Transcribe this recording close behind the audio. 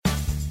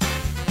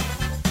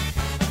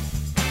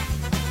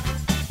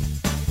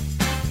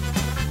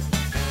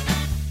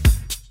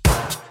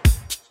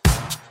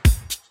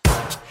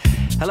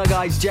Hello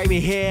guys, Jamie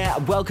here.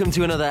 Welcome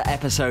to another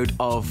episode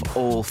of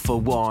All for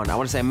One. I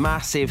want to say a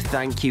massive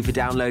thank you for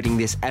downloading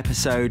this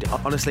episode.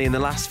 Honestly, in the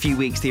last few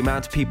weeks, the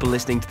amount of people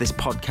listening to this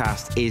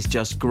podcast is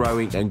just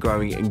growing and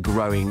growing and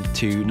growing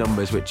to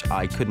numbers which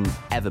I couldn't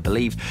ever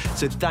believe.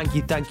 So thank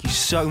you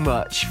so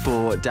much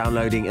for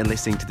downloading and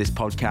listening to this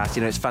podcast.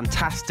 You know, it's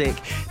fantastic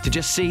to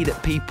just see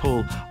that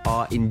people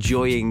are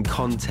enjoying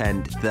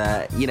content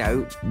that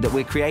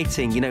we're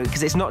creating,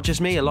 because it's not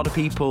just me. A lot of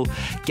people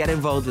get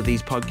involved with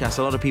these podcasts.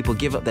 A lot of people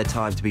give up their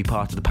time to be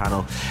part of the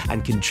panel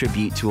and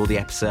contribute to all the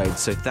episodes.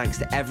 So thanks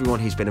to everyone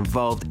who's been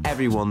involved,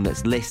 everyone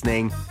that's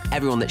listening,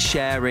 everyone that's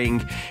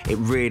sharing. It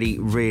really,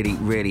 really,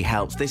 really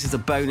helps. This is a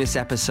bonus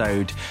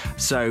episode.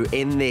 So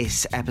in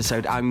this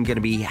episode, I'm going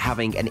to be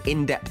having an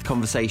in-depth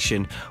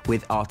conversation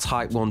with our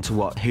Type 1 to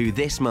What, who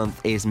this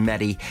month is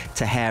Mehdi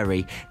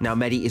Taheri. Now,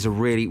 Mehdi is a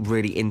really,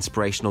 really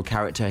inspirational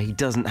character. He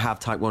doesn't have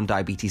Type 1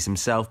 diabetes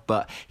himself,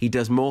 but he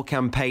does more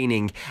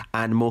campaigning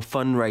and more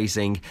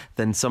fundraising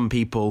than some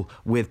people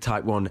with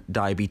Type 1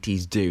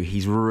 diabetes do.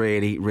 He's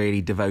really, really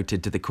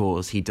devoted to the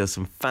cause. He does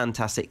some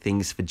fantastic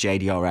things for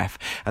JDRF,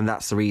 and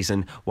that's the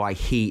reason why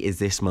he is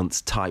this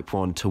month's Type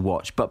 1 to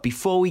Watch. But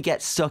before we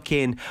get stuck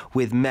in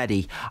with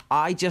Mehdi,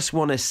 I just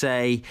want to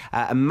say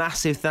a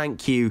massive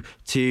thank you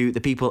to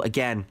the people,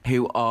 again,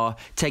 who are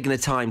taking the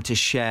time to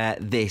share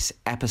this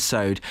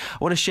episode. I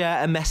want to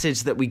share a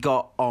message that we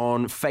got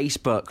on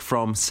Facebook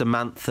from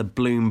Samantha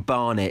Bloom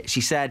Barnett.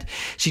 She said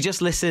she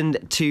just listened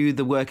to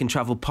the Work and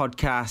Travel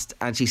podcast,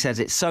 and she says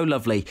it's so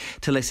lovely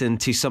to listen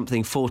to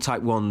something for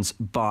Type 1s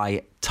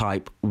by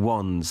Type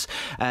 1s.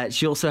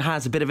 She also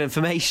has a bit of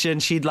information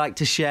she'd like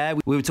to share.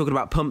 We were talking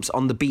about pumps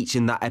on the beach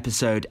in that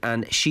episode,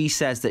 and she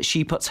says that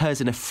she puts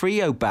hers in a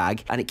Frio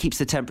bag and it keeps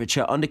the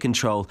temperature under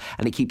control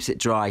and it keeps it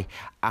dry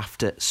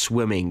after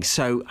swimming.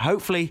 So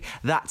hopefully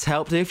that's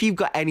helped. And if you've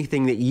got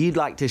anything that you'd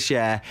like to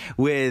share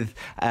with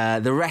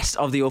the rest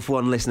of the All for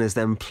One listeners,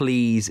 then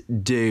please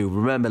do.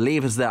 Remember,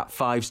 leave us that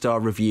 5-star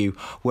review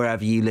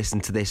wherever you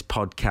listen to this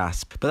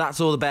podcast. But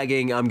that's all the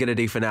begging I'm going to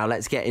do for now.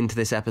 Let's get into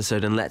this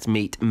episode and let's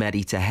meet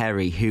Mehdi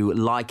Taheri, who,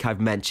 like I've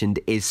mentioned,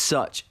 is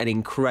such an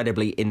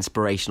incredibly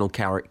inspirational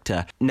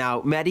character.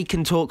 Now, Mehdi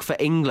can talk for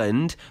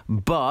England,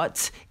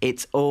 but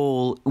it's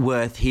all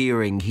worth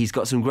hearing. He's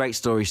got some great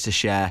stories to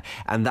share,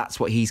 and that's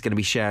what he's going to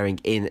be sharing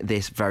in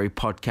this very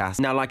podcast.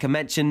 Now, like I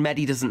mentioned,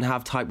 Mehdi doesn't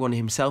have Type 1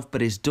 himself, but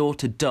his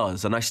daughter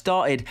does. And I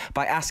started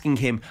by asking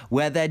him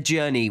where their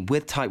journey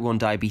with Type 1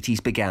 diabetes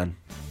began.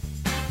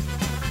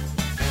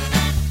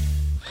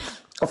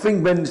 I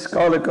think when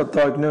Scarlett got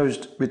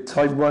diagnosed with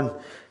Type 1,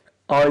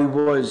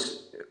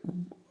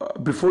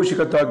 before she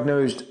got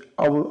diagnosed,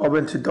 I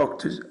went to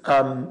doctors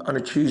on a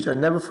Tuesday. I'll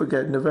never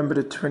forget, November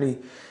the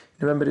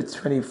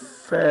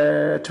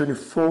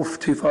 24th,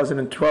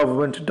 2012, I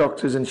went to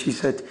doctors, and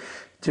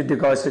the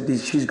guy said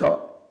she's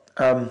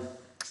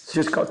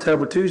just got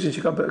terrible twos and she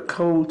got a bit of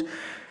cold.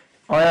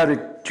 I had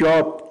a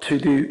job to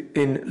do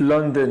in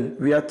London.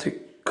 We had to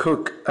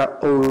cook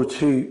at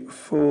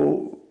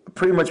O2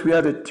 we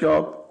had a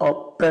job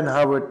of Ben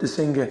Howard, the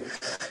singer.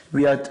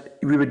 We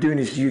were doing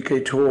his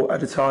UK tour at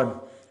the time,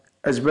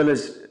 as well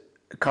as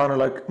kind of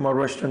like my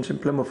restaurants in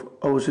Plymouth,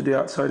 also the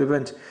outside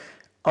event.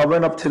 I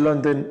went up to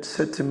London,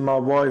 said to my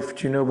wife,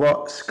 do you know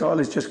what,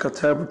 Scarlett's just got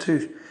terrible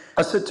tooth.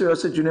 I said to her,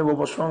 do you know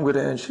what's wrong with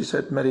her? And she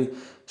said, Mehdi,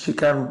 she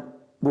can't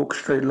walk a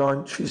straight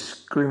line. She's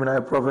screaming at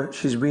her brother.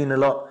 She's weeing a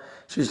lot.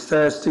 She's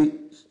thirsty.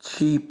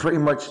 She pretty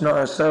much not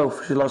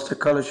herself. She lost her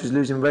colour. She's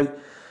losing weight.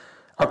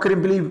 I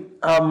couldn't believe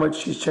how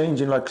much she's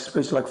changing,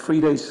 especially 3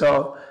 days.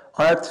 So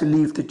I had to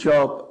leave the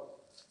job,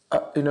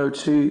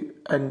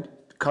 and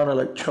kind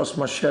of trust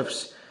my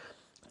chefs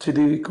to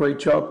do a great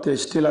job. They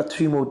still had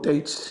 2 more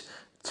dates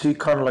to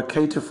kind of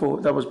cater for.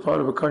 That was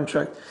part of a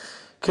contract.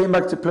 Came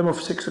back to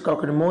Plymouth 6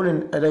 o'clock in the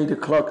morning. At 8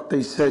 o'clock,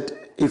 they said,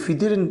 if you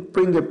didn't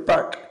bring it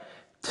back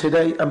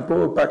today and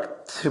brought it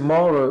back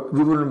tomorrow,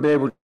 we wouldn't be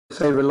able to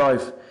save her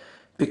life,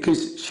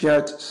 because she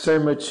had so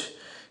much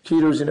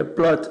kilos in her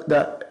blood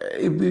that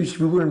we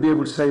wouldn't be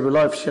able to save her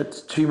life. She had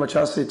too much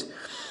acid.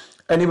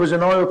 And it was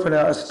an eye-opener.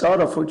 At the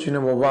start, I thought,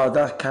 wow,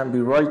 that can't be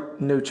right.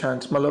 No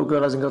chance. My little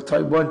girl hasn't got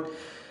Type 1.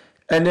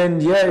 And then,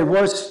 it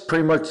was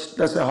pretty much,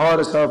 that's the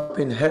hardest I've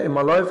been hit in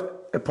my life,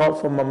 apart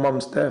from my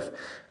mum's death.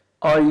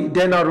 I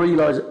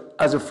realised,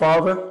 as a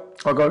father,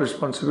 I got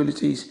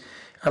responsibilities,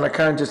 and I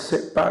can't just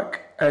sit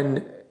back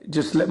and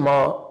just let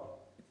my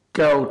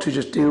girl to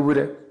just deal with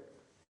it.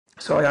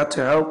 So I had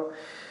to help.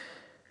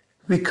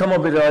 We come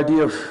up with the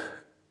idea of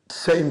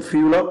setting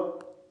fuel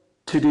up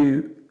to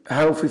do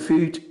healthy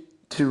food,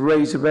 to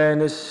raise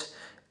awareness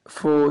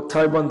for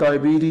Type 1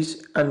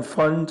 diabetes and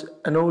fund,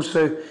 and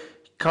also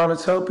kind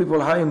of tell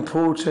people how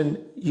important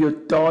your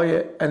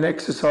diet and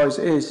exercise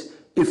is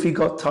if you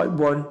got Type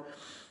 1,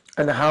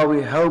 and how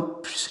it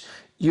helps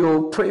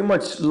your pretty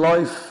much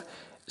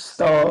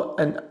lifestyle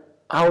and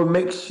how it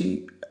makes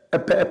you a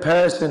better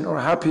person or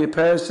a happier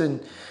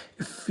person.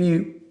 If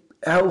you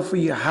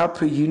healthy, you're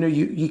happy,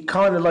 you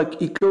kind of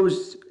it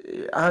goes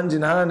hand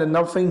in hand. And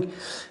nothing,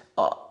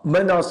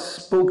 when I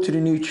spoke to the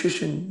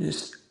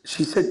nutritionist,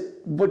 she said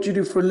what do you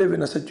do for a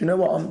living? I said, you know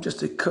what, I'm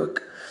just a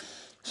cook.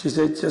 She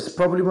said, that's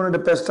probably one of the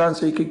best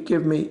answers you could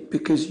give me,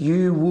 because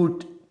you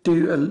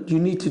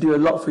need to do a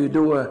lot for your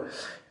daughter,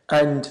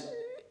 and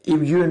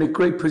if you're in a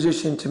great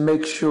position to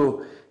make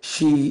sure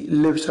she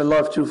lives her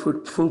life to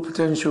full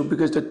potential,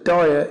 because the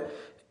diet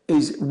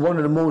is one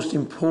of the most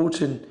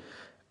important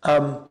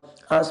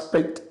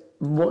aspect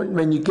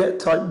when you get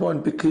type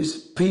 1, because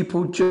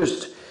people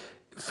just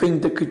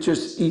think they could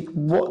just eat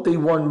what they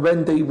want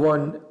when they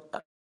want.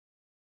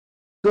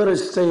 You got to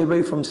stay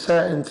away from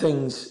certain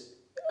things,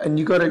 and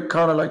you got to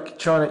kind of like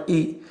trying to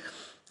eat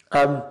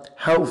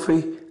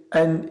healthy,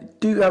 and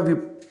do have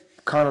your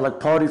kind of like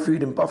party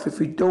food and buffet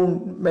food.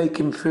 Don't make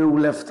him feel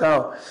left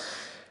out.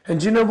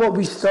 And you know what?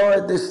 We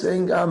started this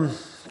thing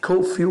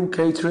called Fuel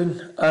Catering,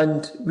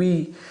 and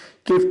we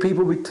give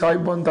people with type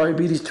 1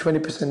 diabetes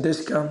 20%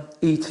 discount,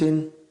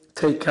 eating,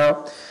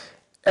 takeout,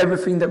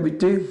 everything that we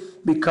do.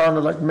 We kind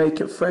of like make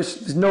it fresh.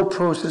 There's no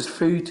processed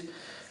food.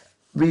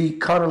 We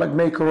kind of like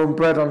make our own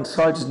bread on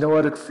site. There's no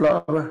added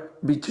flour.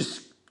 We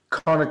just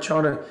kind of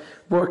trying to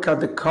work out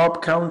the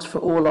carb counts for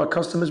all our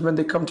customers when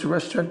they come to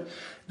restaurant.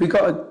 We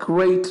got a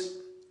great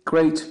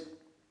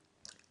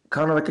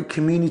kind of like a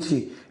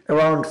community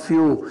around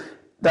fuel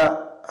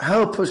that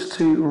help us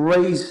to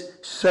raise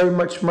so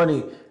much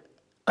money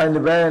and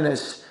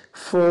awareness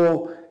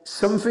for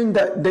something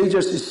that they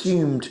just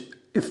assumed,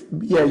 if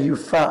you're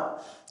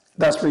fat,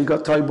 that's where you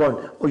got type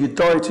 1, or your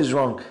diet is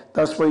wrong,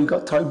 that's where you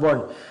got type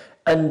 1.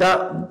 And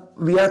that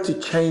we had to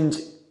change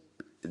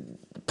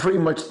pretty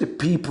much the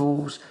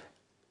people's,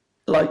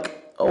 like,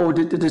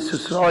 the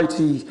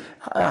society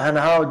and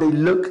how they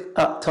look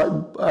at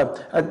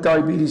at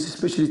diabetes,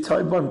 especially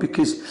type 1,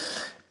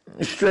 because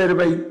straight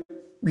away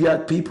we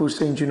had people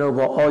saying, you know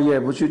what, oh yeah,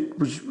 was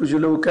your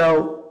little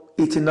girl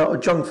eating a lot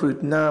of junk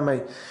food? Nah,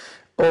 mate.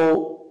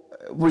 Or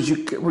was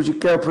your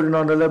girl putting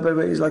on a little bit of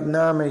weight? He's like,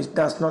 nah, mate,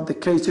 that's not the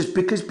case. Just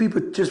because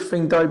people just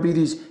think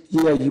diabetes,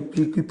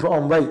 you put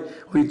on weight,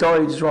 or your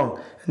diet is wrong,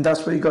 and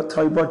that's where you got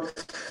type 1.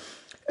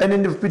 And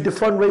then with the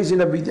fundraising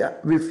that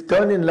we've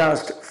done in the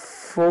last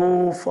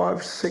 4,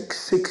 5,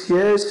 6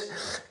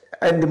 years,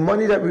 and the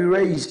money that we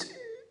raised,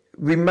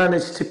 we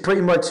managed to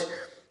pretty much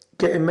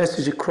get a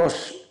message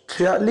across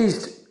to at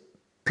least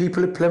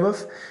people in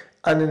Plymouth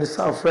and in the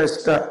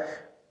Southwest that,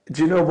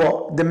 do you know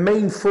what, the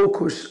main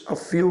focus of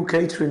Fuel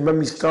Catering when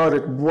we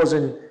started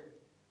wasn't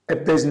a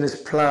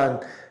business plan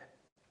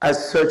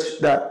as such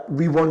that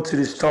we wanted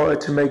to start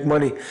it to make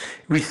money.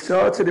 We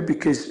started it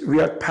because we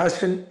had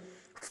passion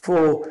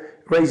for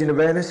raising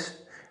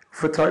awareness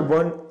for type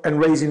 1 and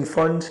raising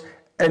funds,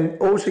 and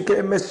also get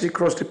a message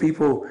across to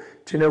people.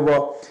 Do you know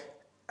what,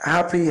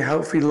 happy,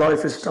 healthy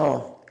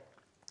lifestyle,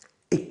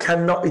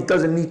 it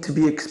doesn't need to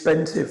be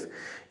expensive.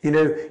 You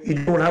know, you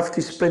don't have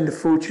to spend a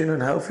fortune on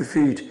healthy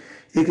food.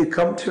 You could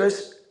come to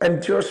us,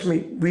 and trust me,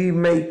 we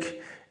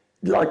make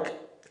like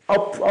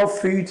our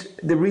food.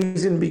 The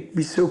reason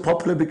we're so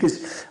popular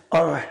because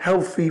our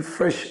healthy,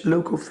 fresh,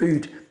 local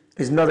food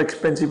is not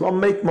expensive. I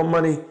make my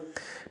money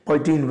by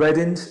doing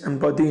weddings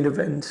and by doing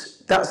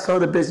events. That's how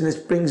the business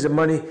brings the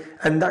money,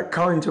 and that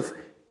kind of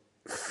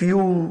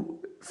fuel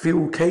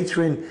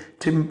catering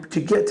to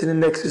get to the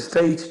next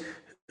stage.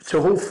 So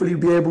hopefully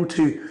be able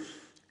to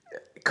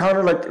kind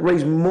of like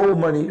raise more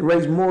money,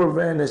 raise more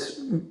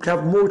awareness,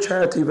 have more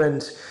charity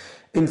events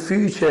in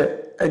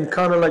future, and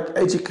kind of like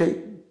educate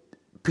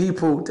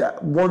people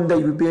that one day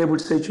we'll be able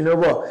to say, you know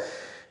what,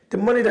 the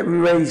money that we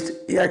raised,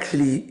 it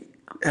actually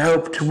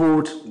helped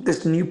towards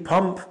this new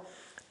pump,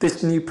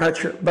 this new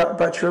battery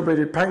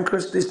operated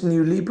pancreas, this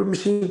new Libre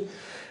machine.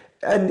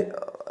 And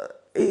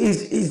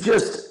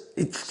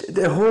it's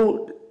the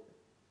whole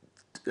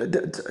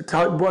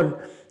type 1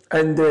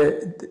 and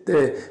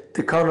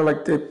the kind of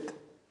like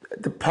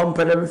the pump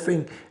and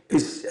everything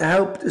is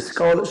helped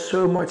Scarlett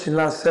so much in the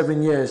last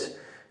 7 years,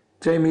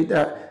 Jamie,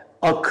 that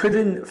I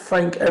couldn't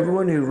thank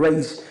everyone who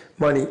raised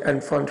money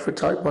and fund for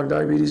type 1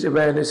 diabetes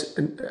awareness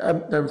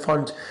and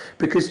funds,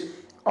 because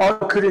I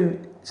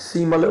couldn't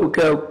see my little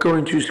girl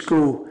going to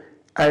school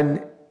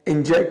and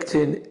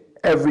injecting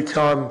every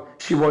time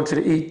she wanted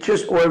to eat,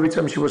 or every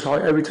time she was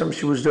high, every time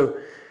she was low,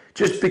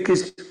 just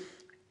because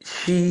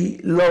she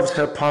loves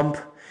her pump.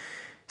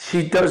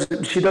 She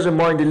doesn't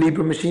mind the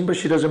Libre machine, but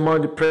she doesn't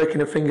mind the pricking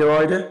her finger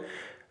either.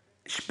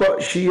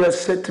 But she has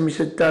said to me,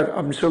 Dad,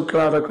 I'm so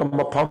glad I got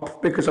my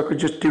pump, because I could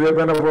just do it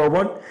whenever I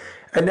want.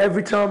 And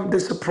every time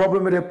there's a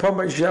problem with her pump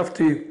and she have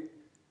to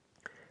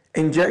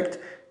inject,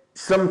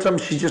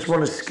 sometimes she just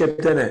want to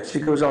skip dinner. She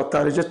goes, oh,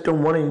 Dad, I just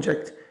don't want to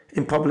inject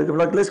in public. I'm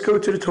like, let's go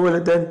to the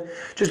toilet then.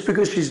 Just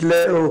because she's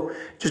little,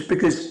 just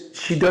because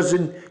she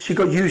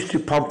got used to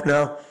pump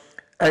now.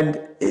 And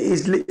it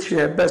is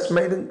literally her best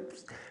mate. And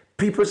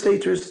people say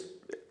to us,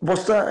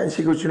 what's that? And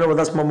she goes, you know what,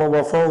 that's my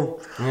mobile phone.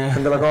 Yeah.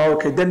 And they're like, oh,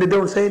 okay. Then they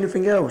don't say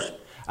anything else.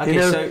 Okay, You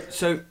know,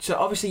 so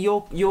obviously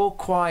you're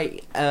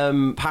quite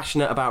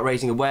passionate about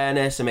raising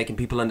awareness and making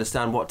people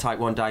understand what type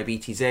 1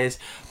 diabetes is.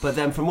 But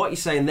then from what you're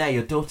saying there,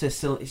 your daughter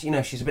still,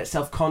 she's a bit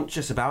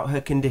self-conscious about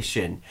her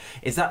condition.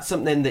 Is that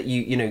something that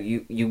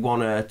you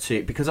want her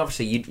to? Because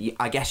obviously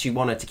I guess you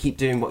want her to keep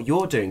doing what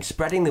you're doing,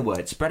 spreading the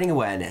word, spreading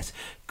awareness,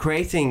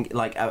 creating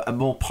like a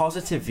more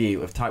positive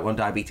view of type 1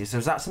 diabetes. So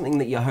is that something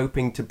that you're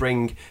hoping to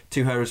bring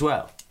to her as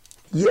well?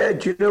 yeah,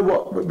 do you know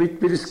what?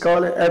 With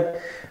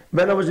Scarlett,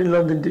 when I was in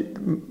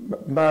London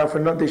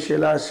marathon, not this year,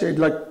 last year,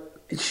 like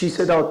she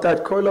said, "Oh,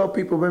 Dad, quite a lot of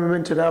people when we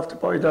went to the after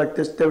party like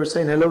this, they were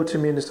saying hello to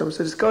me and stuff." I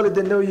said, "Scarlett,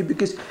 they know you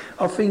because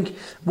I think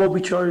what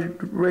we try to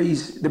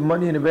raise the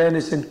money and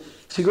awareness." And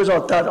she goes,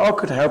 "Oh, Dad, I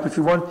could help if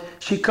you want."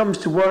 She comes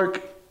to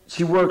work.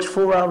 She works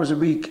 4 hours a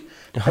week.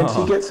 And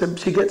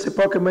she gets a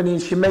pocket money,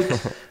 and she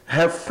makes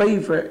her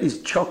favourite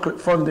is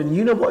chocolate fondant.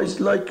 You know what it's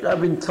like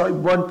having type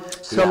 1.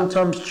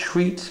 Sometimes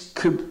treats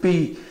could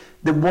be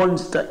the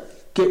ones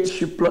that gets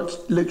your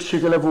blood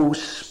sugar level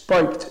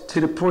spiked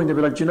to the point of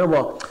like, do you know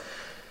what?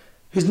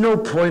 There's no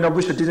point. I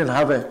wish I didn't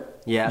have it.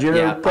 Yeah, you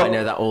know, I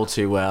know that all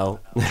too well.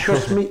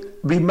 Trust me,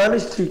 we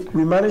managed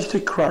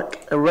to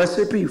crack a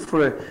recipe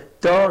for a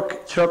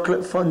dark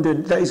chocolate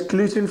fondant that is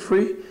gluten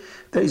free,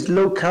 that is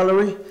low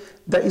calorie,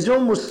 that is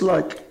almost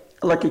like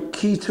a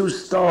keto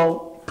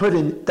style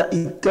pudding, that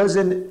it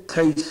doesn't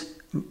taste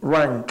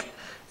rank.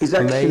 It's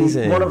actually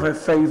Amazing. one of her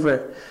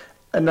favorite,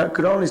 and I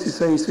could honestly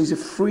say so. It's a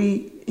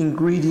free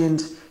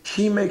ingredient.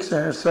 She makes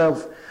it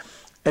herself,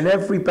 and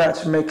every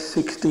batch makes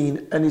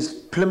 16, and it's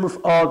Plymouth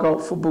Argyle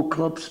Football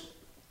Club's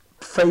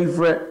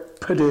favorite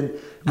pudding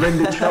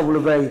when they travel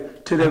away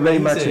to their away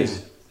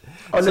matches.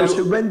 I know.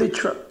 So when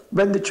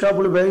they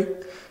travel away,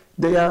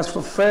 they ask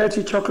for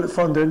 30 chocolate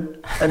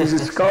fondant, and it's a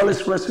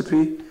Scarlett's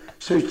recipe.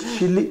 So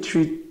she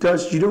literally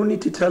does. You don't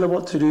need to tell her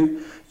what to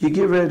do. You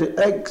give her the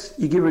eggs,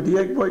 you give her the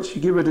egg whites,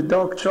 you give her the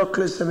dark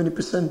chocolate,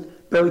 70%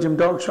 Belgian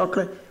dark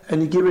chocolate,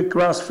 and you give her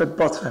grass-fed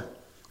butter.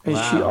 And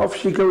off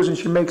she goes, and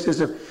she makes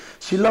this.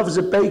 She loves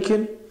the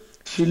bacon.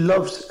 She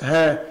loves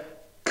her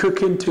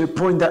cooking to a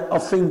point that I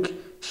think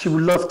she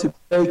would love to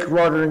bake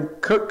rather than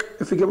cook,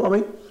 if you get what I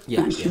mean.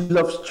 Yeah. She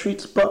loves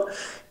treats, but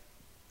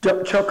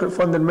chocolate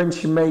fondant when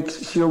she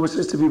makes, she always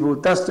says to people,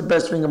 "That's the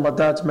best thing on my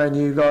dad's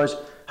menu, guys.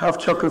 Have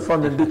chocolate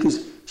fondant,"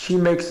 because she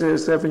makes it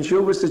herself, and she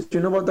always says, "You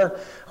know what, Dad?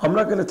 I'm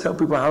not going to tell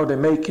people how they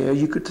make it.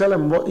 You could tell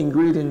them what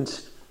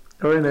ingredients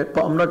are in it,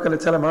 but I'm not going to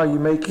tell them how you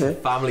make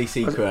it." Family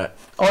secret.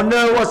 Oh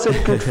no, I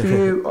said, "Good for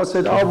you." I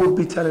said, "I would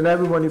be telling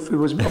everyone if it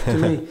was up to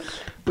me."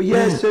 But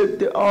yeah, so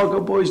the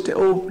Argo boys, they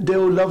all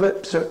love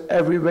it. So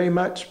every away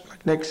match,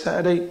 like next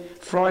Saturday,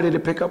 Friday, they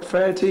pick up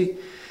 30.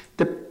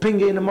 They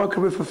ping it in the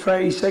microwave for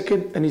 30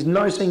 seconds, and it's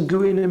nice and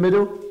gooey in the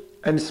middle,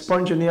 and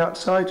sponge on the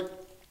outside.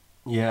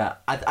 Yeah,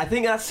 I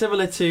think that's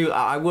similar to,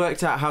 I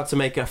worked out how to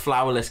make a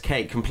flourless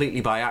cake completely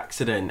by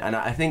accident, and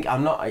I think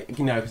I'm not,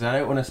 because I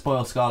don't want to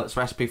spoil Scarlett's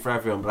recipe for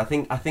everyone, but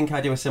I think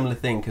I do a similar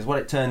thing, because what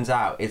it turns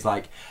out is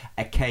like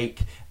a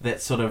cake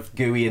that's sort of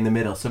gooey in the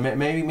middle. So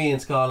maybe me and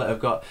Scarlett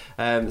have got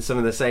some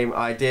of the same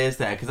ideas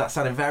there, because that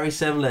sounded very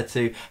similar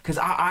to, because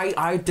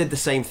I did the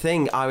same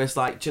thing. I was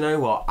like, do you know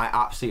what? I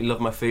absolutely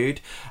love my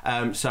food,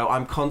 so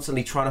I'm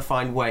constantly trying to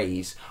find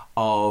ways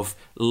of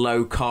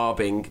low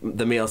carbing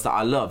the meals that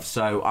I love.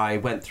 So I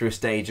went through a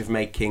stage of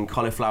making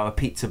cauliflower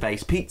pizza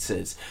based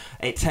pizzas.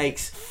 It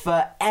takes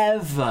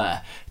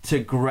forever to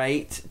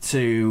grate,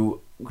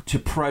 to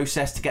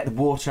process, to get the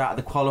water out of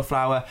the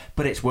cauliflower,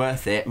 but it's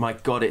worth it. My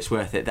God, it's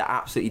worth it. They're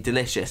absolutely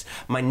delicious.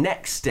 My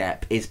next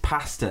step is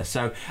pasta.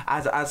 So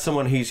as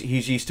someone who's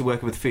used to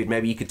working with food,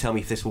 maybe you could tell me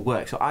if this will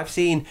work. So I've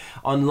seen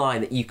online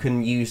that you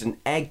can use an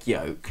egg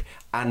yolk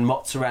and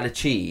mozzarella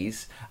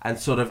cheese and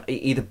sort of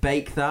either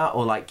bake that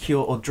or like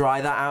cure or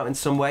dry that out in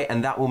some way,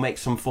 and that will make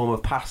some form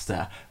of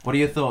pasta. What are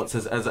your thoughts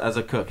as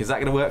a cook? Is that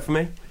going to work for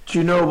me? Do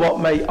you know what,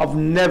 mate? I've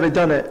never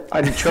done it,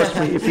 and trust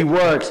me, if it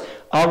works,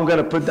 I'm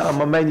going to put that on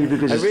my menu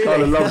because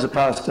Scarlett loves the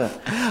pasta.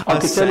 I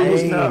can tell you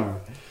this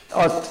now.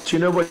 Do you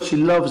know what she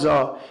loves?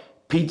 Our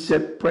pizza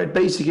bread,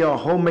 basically our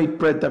homemade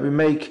bread that we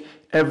make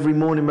every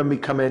morning when we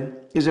come in.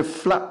 Is a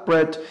flat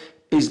bread,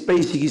 is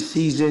basically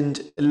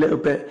seasoned a little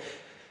bit,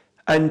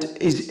 and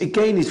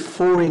is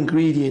 4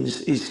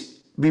 ingredients. Is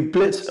we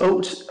blitz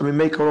oats and we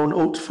make our own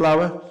oat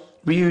flour.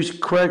 We use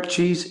Quirk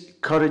cheese,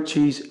 cottage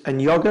cheese,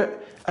 and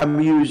yogurt, and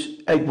we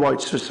use egg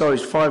whites. So sorry,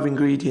 it's 5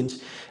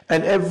 ingredients,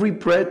 and every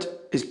bread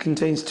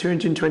contains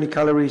 220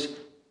 calories,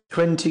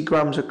 20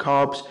 grams of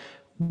carbs,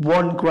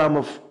 1 gram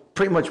of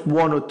pretty much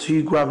 1 or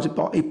 2 grams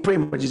of it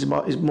pretty much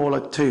is more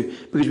like 2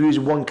 because we use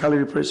 1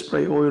 calorie per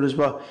spray oil as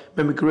well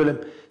when we grill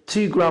them.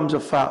 2 grams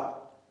of fat.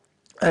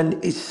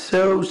 And it's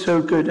so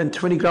good, and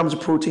 20 grams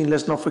of protein,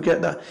 let's not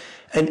forget that.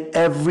 And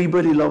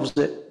everybody loves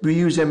it. We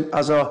use them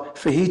as our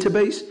fajita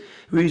base,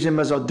 we use them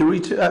as our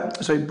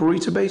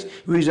burrito base,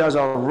 we use it as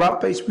our wrap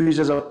base, we use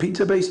it as our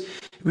pizza base,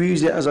 we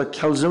use it as our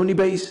calzone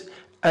base,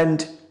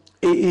 and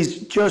it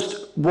is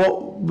just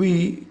what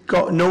we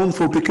got known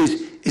for because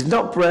it's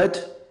not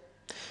bread,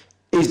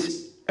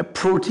 it's a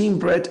protein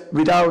bread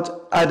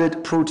without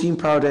added protein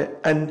powder,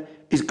 and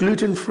It's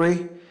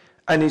gluten-free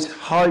and it's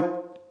high,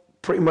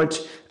 pretty much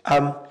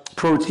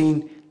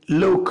protein,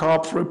 low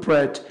carb for a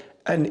bread,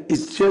 and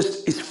it's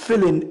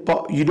filling,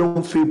 but you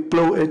don't feel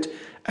bloated.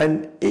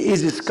 And it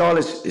is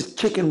it's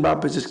chicken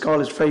wrap is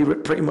Scarlett's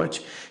favorite, pretty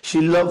much.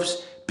 She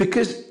loves,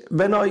 because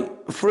when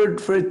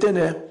for a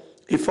dinner,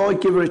 if I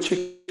give her a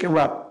chicken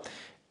wrap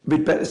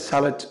with better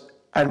salad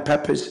and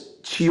peppers,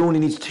 she only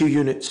needs 2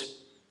 units,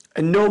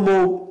 and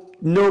literally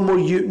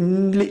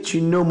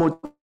no more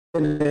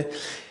dinner.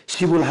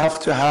 She will have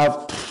to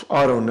have,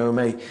 I don't know,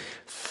 mate,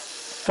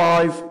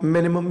 5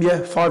 minimum.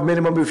 Yeah, 5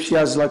 minimum if she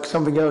has like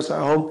something else at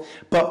home.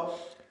 But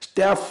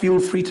they have fuel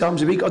 3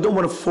 times a week. I don't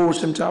want to force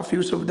them to have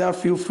fuel, so they have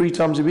fuel 3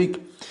 times a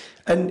week.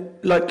 And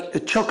like a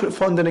chocolate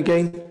fondant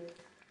again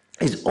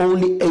is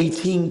only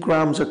 18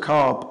 grams of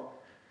carb.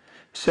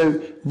 So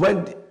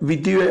when we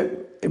do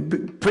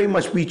it, pretty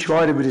much we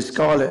tried it with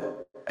Scarlett,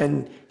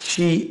 and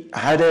she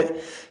had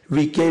it.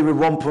 We gave her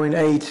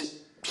 1.8.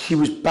 She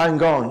was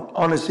bang on.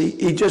 Honestly,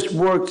 it just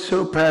worked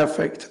so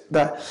perfect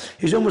that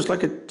it's almost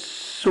like a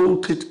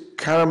salted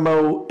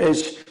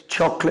caramel-ish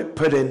chocolate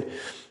pudding.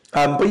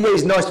 But yeah,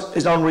 it's nice.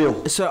 It's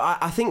unreal. So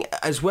I think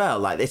as well,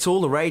 like, it's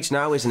all the rage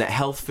now, isn't it?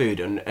 Health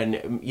food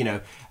and you know,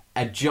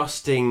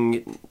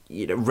 adjusting,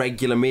 you know,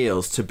 regular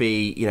meals to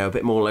be, you know, a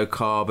bit more low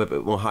carb, a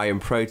bit more high in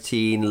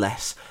protein,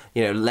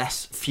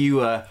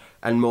 fewer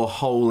and more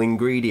whole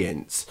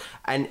ingredients.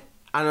 And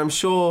I'm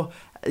sure,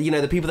 you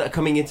know, the people that are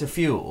coming into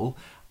Fuel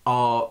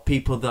are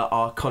people that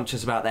are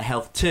conscious about their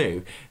health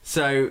too.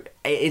 So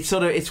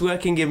it's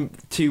working in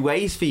 2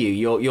 ways for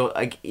you.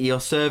 You're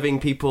serving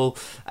people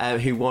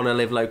who want to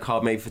live low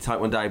carb, maybe for type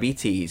 1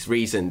 diabetes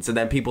reasons, and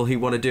then people who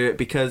want to do it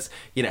because,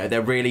 you know,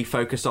 they're really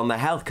focused on their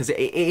health, because it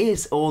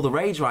is all the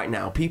rage right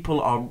now.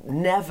 People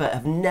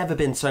have never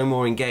been so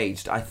more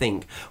engaged, I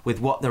think,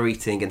 with what they're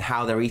eating and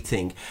how they're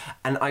eating.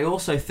 And I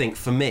also think,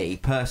 for me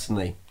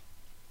personally,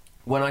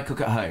 when I cook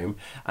at home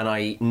and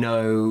I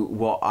know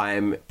what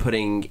I'm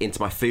putting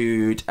into my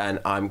food and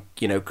I'm,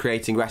 you know,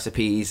 creating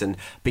recipes, and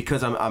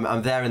because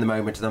I'm there in the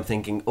moment and I'm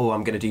thinking, oh,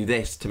 I'm going to do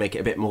this to make it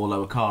a bit more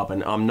lower carb,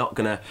 and I'm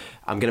going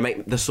to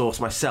make the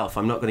sauce myself.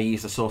 I'm not going to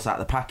use the sauce out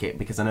of the packet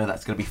because I know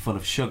that's going to be full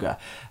of sugar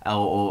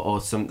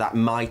or some that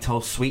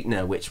maltose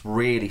sweetener, which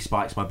really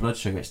spikes my blood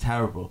sugar. It's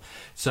terrible.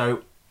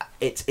 So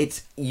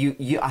it's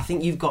you I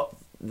think you've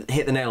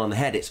hit the nail on the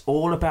head. It's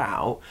all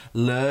about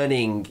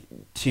learning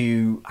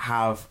to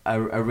have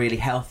a really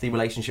healthy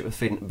relationship with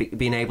food, and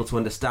being able to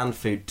understand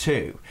food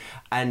too.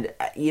 And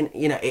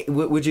you know,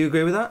 would you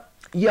agree with that?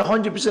 Yeah,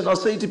 100%. I'll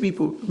say to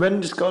people,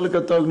 when Scarlett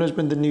got diagnosed,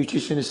 when the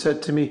nutritionist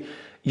said to me,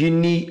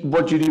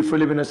 what do you do for a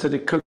living? I said, I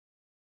cook.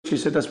 She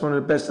said, that's one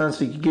of the best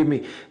answers you could give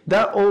me.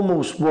 That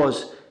almost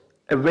was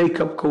a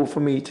wake-up call for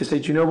me to say,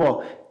 do you know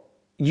what?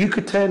 You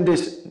could turn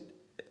this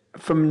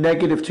from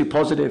negative to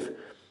positive.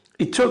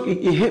 It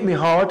hit me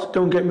hard,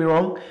 don't get me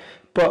wrong,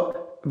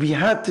 but we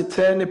had to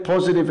turn it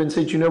positive and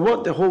say, do you know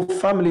what? The whole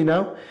family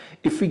now,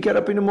 if we get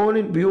up in the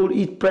morning, we all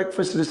eat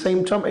breakfast at the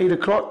same time, 8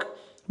 o'clock.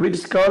 With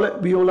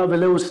Scarlett, we all have a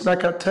little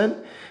snack at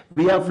 10.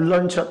 We have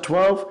lunch at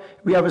 12.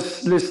 We have a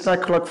little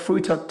snack like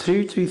fruit at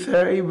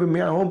 2:30 when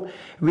we're at home.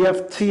 We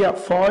have tea at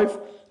 5.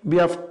 We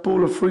have a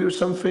bowl of fruit or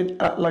something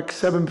at like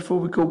 7 before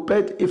we go to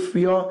bed, if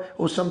we are,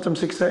 or sometimes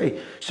 6:30.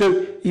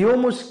 So he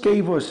almost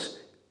gave us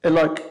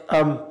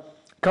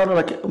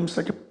almost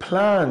like a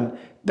plan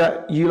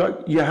that you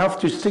have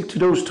to stick to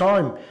those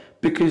time,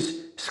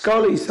 because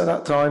Scarlett eats at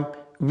that time,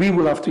 we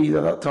will have to eat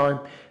at that time,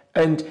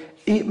 and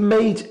it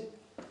made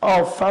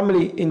our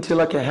family into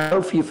like a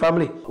healthier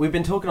family. We've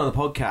been talking on the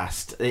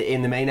podcast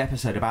in the main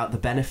episode about the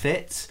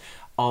benefits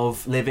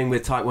of living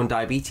with type 1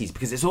 diabetes,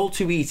 because it's all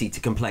too easy to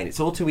complain. It's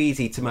all too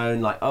easy to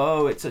moan like,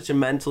 oh, it's such a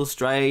mental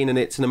strain and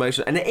it's an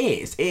emotional, and it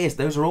is.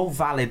 Those are all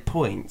valid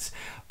points.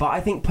 But I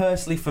think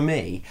personally for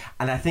me,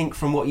 and I think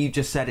from what you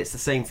just said, it's the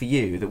same for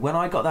you, that when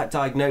I got that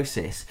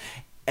diagnosis,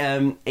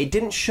 it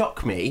didn't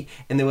shock me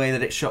in the way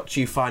that it shocked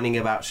you finding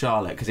about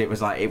Charlotte, because it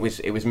was like, it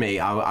was me.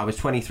 I was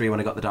 23 when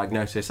I got the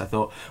diagnosis. I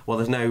thought, well,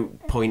 there's no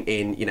point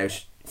in, you know,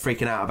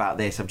 freaking out about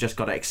this. I've just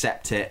got to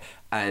accept it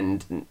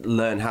and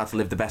learn how to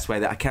live the best way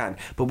that I can.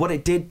 But what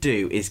it did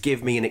do is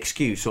give me an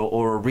excuse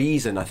or a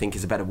reason, I think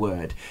is a better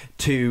word,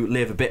 to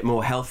live a bit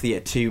more healthier,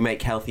 to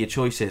make healthier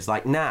choices.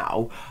 Like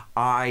now,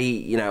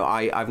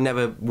 I've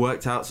never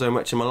worked out so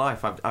much in my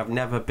life. I've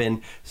never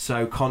been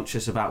so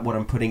conscious about what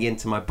I'm putting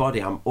into my body.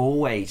 I'm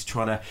always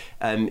trying to,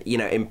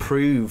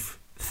 improve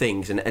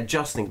things and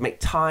adjust things,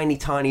 make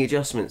tiny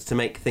adjustments to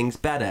make things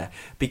better,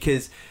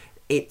 because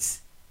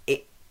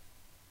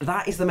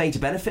that is the major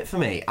benefit for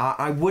me.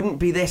 I wouldn't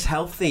be this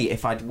healthy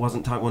if I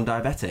wasn't type 1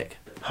 diabetic.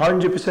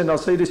 100%. I'll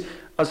say this.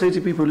 I'll say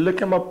to people,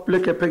 look at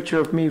a picture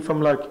of me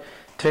from like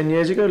 10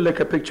 years ago, look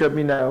at a picture of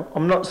me now.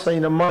 I'm not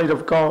saying I might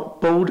have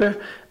got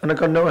bolder and I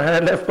got no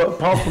hair left, but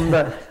apart from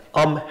that,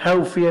 I'm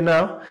healthier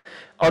now.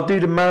 I'll do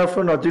the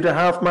marathon, I'll do the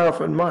half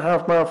marathon.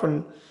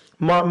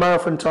 My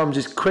marathon times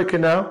is quicker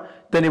now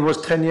than it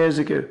was 10 years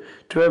ago,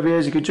 12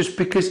 years ago, just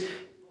because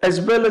as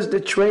well as the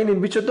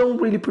training, which I don't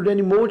really put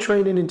any more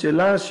training into.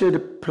 Last year the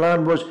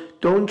plan was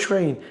don't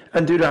train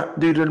and do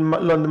the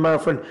London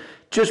Marathon,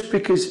 just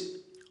because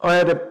I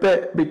had a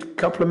bet with a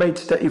couple of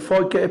mates that if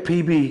I get a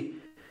PB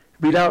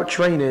without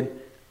training,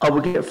 I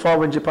would get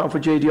 £500 for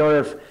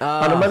JDRF.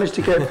 And I managed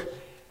to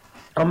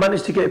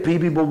get a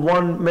PB by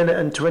 1 minute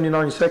and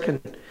 29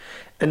 seconds.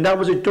 And that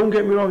was it. Don't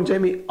get me wrong,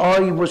 Jamie, I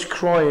was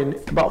crying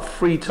about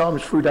 3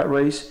 times through that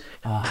race,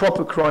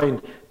 proper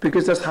crying,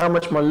 because that's how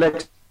much my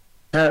legs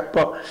hurt.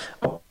 But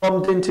I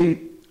bumped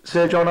into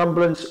Sir John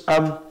Ambulance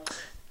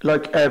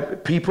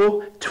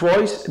people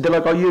twice. They're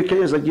like, are you okay? I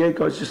was like, yeah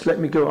guys, just let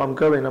me go. I'm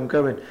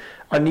going.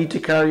 I need to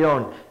carry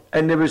on.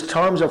 And there was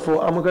times I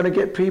thought, am I going to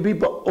get PB?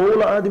 But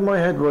all I had in my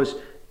head was,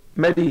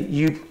 Mehdi,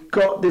 you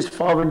got this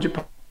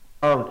 £500,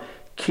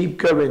 keep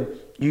going.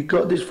 You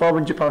got this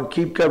 £500,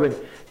 keep going.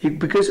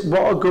 Because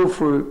what I go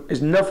through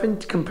is nothing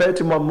compared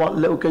to what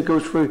little kid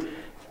goes through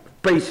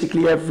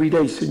basically every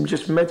day. So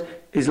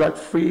it's like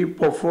 3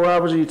 or 4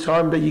 hours of your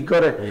time that you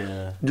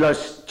gotta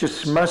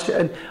just smash it.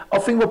 And I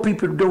think what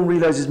people don't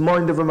realize is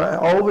mind over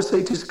matter. I always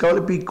say to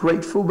Scarlett, be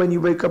grateful when you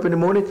wake up in the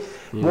morning.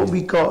 What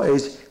we got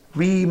is,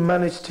 we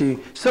managed to,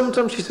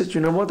 sometimes she said, you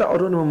know what, I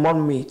don't know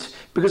mum meat,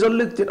 because I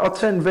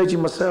turned veggie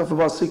myself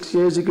about 6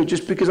 years ago,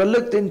 just because I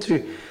looked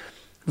into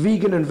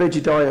vegan and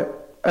veggie diet,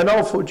 and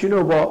I thought, you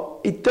know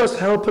what, it does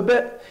help a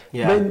bit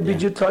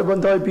with your type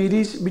 1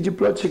 diabetes, with your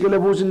blood sugar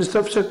levels and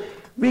stuff. So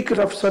we could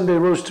have Sunday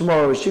roast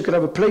tomorrow, she could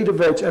have a plate of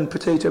veg and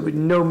potato with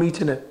no meat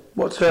in it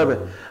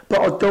whatsoever,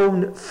 but I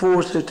don't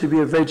force her to be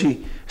a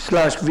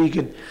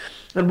veggie/vegan.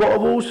 And what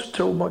I've also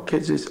told my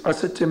kids is, I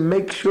said to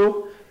make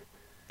sure,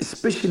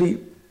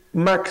 especially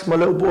Max, my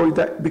little boy,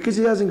 that because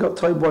he hasn't got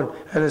type 1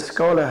 and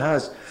Scarlett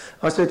has,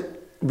 I said,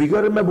 we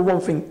got to remember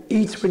one thing,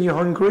 eat when you're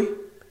hungry.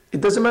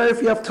 It doesn't matter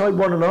if you have type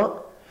 1 or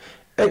not.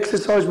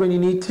 Exercise when you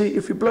need to.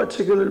 If your blood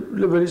sugar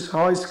level is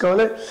high,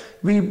 Scarlett,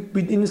 we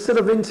instead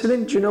of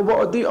insulin, do you know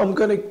what I do? I'm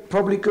going to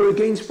probably go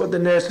against what the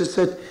nurse has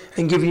said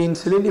and give you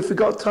insulin. If we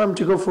got time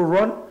to go for a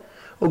run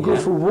or go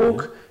for a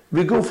walk,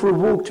 we go for a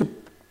walk to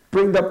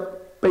bring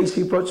that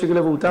basic blood sugar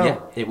level down. Yeah,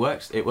 it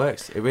works. It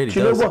really does. Do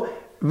you know what?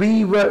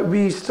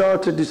 We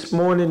started this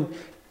morning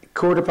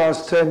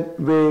 10:15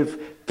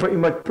 with pretty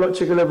much blood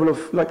sugar level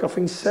of like I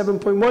think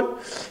 7.1.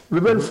 We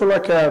went for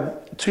like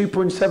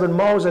 2.7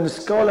 miles, and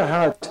Scarlett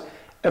had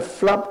a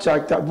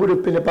flapjack that would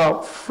have been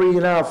about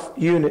 3.5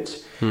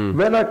 units.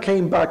 When I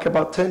came back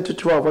about 10 to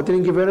 12, I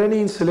didn't give her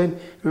any insulin.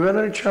 We went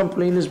on a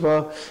trampoline as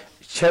well.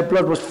 Her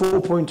blood was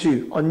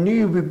 4.2. I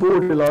knew we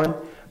borderline,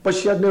 but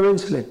she had no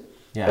insulin.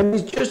 Yeah. And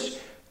it's just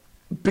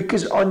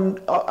because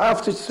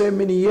after so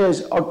many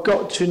years, I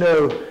got to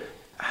know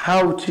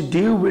how to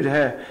deal with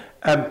her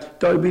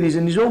diabetes.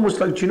 And it's almost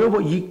like, do you know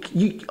what?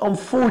 You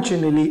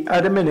unfortunately,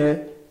 at a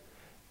minute,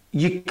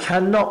 you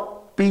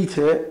cannot beat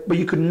it, but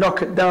you could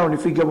knock it down,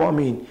 if you get what I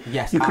mean.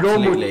 Yes,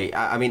 absolutely.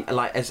 I mean,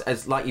 like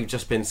as like you've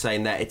just been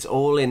saying there, it's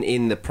all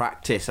in the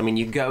practice. I mean,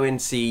 you go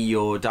and see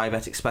your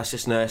diabetic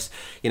specialist nurse,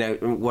 you know,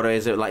 what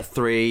is it, like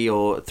three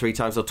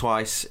times or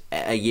twice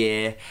a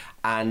year,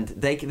 and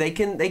they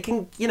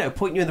can you know,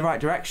 point you in the right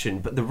direction.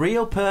 But the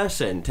real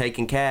person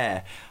taking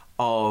care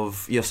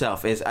of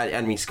yourself is, I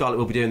mean, Scarlett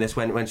will be doing this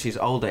when she's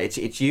older.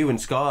 It's you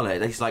and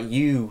Scarlett. It's like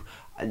you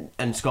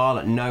and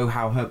Scarlett know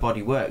how her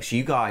body works.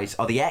 You guys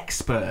are the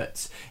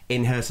experts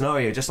in her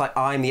scenario, just like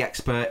I'm the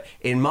expert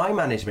in my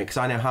management, because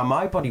I know how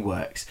my body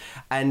works.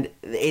 And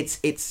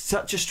it's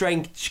such a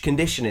strange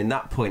condition in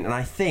that point. And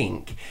I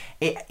think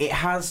it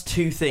has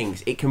two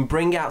things. It can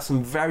bring out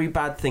some very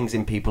bad things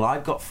in people.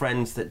 I've got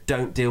friends that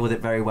don't deal with it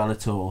very well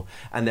at all,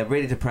 and they're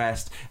really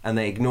depressed and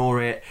they ignore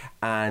it,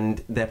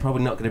 and they're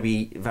probably not going to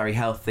be very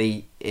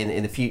healthy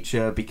in the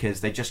future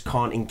because they just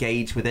can't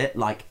engage with it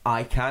like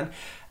I can.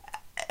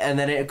 And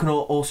then it can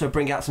also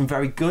bring out some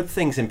very good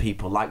things in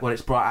people, like what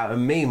it's brought out of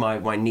me,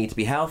 my need to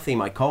be healthy,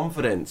 my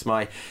confidence,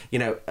 my, you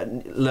know,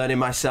 learning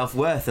my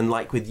self-worth, and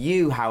like with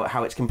you,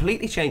 how it's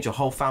completely changed your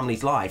whole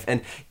family's life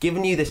and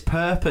given you this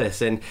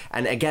purpose and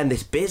again,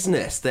 this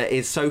business that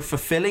is so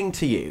fulfilling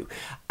to you.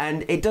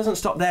 And it doesn't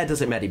stop there,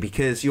 does it, Mehdi?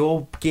 Because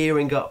you're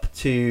gearing up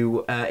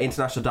to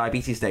International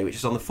Diabetes Day, which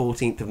is on the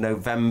 14th of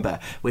November,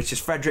 which is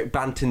Frederick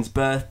Banton's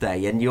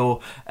birthday, and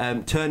you're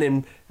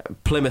turning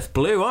Plymouth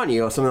blue, aren't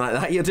you, or something like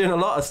that? You're doing a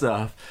lot of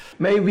stuff.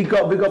 Mate, we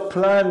got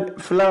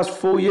planned for the last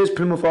 4 years.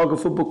 Plymouth Argyle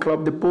Football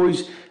Club, the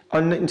boys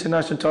on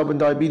International Type 1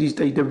 Diabetes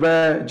Day, they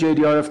wear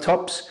JDRF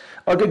tops.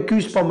 I get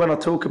goosebumps when I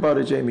talk about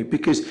it, Jamie,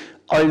 because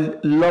I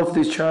love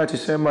this charity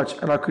so much,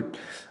 and I could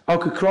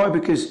cry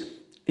because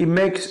it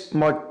makes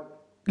my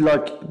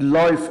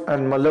life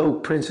and my little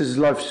princess's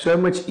life so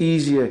much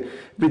easier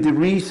with the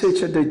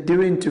research that they're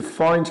doing to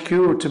find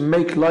cure, to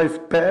make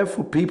life better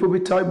for people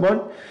with type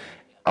 1.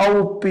 I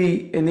will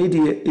be an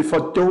idiot if I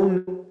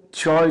don't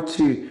try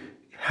to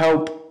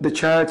help the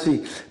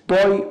charity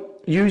by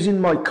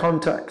using my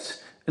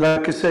contacts.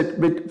 Like I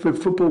said,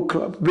 with football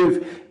club,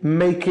 with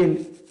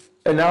making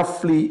an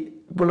athlete,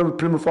 one of the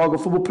Plymouth Argyle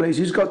football players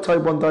who's got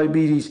type 1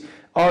 diabetes,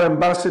 our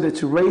ambassador,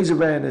 to raise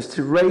awareness,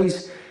 to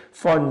raise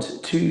funds,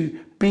 to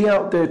be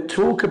out there,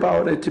 talk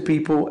about it to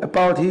people,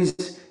 about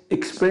his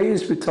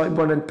experience with type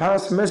 1, and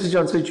pass the message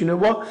on, say, you know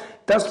what,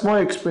 that's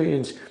my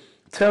experience.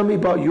 Tell me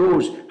about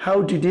yours.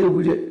 How do you deal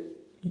with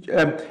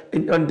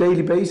it on a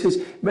daily basis?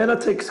 When I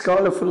take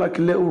Scarlett for like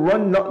a little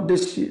run, not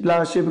this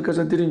last year because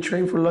I didn't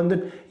train for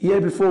London, year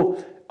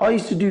before, I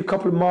used to do a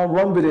couple of mile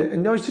run with it,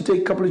 and I used to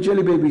take a couple of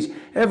jelly babies.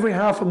 Every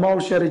half a mile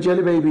she had a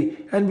jelly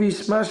baby, and we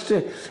smashed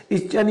it.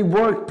 And it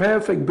worked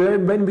perfect. But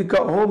when we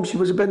got home, she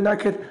was a bit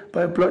knackered,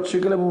 but her blood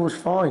sugar level was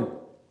fine.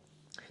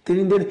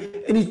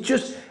 And it's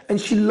just, and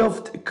she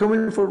loved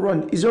coming for a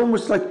run. It's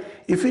almost like,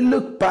 if you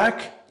look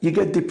back, you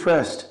get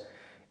depressed.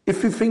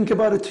 If you think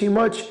about it too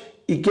much,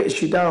 it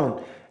gets you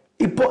down.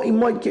 But it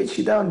might get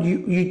you down.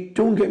 You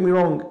don't get me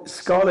wrong,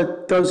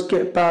 Scarlett does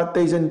get bad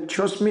days, and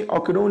trust me, I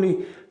could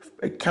only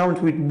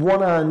count with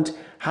one hand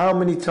how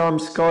many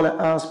times Scarlett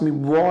asked me,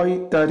 why,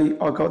 Daddy,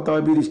 I got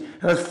diabetes.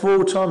 And that's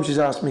 4 times she's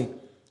asked me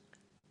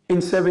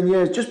in 7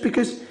 years, just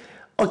because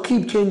I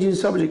keep changing the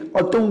subject.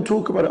 I don't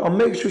talk about it. I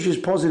make sure she's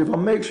positive. I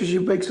make sure she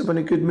wakes up in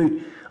a good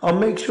mood. I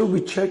make sure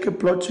we check her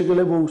blood sugar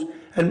levels,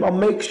 and I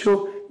make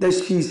sure that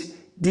she's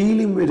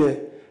dealing with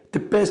it the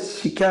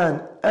best she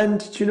can. And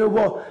do you know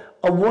what?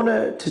 I want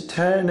her to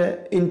turn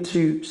it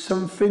into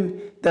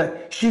something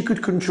that she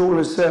could control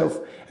herself.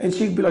 And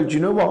she'd be like, do you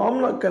know what?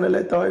 I'm not going to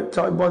let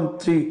type 1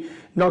 to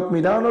knock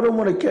me down. I don't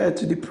want to get her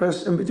to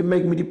depress and to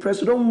make me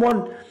depressed. I don't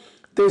want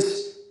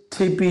this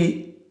to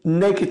be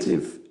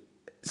negative,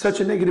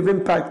 such a negative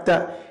impact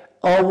that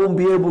I won't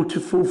be able to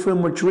fulfill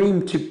my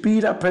dream to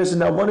be that person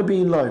that I want to be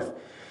in life.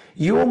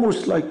 You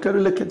almost like got to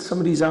look at some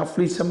of these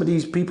athletes, some of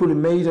these people who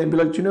made it, and be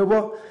like, do you know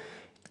what?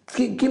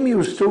 Give me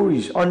your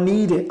stories. I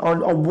need it.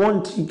 I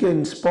want to get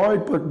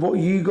inspired by what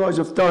you guys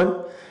have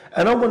done,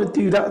 and I want to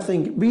do that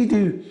thing. We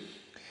do.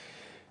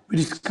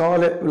 With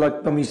Scarlett,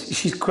 like, I mean,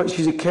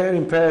 she's a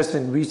caring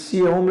person. We see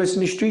a homeless in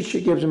the street, she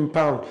gives them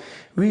 £1.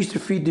 We used to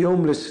feed the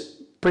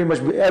homeless pretty much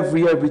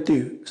every year we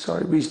do.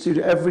 We used to do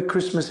it every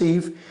Christmas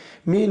Eve.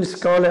 Me and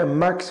Scarlett and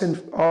Max and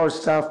our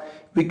staff,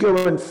 we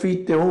go and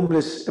feed the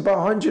homeless, about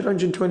 100,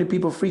 120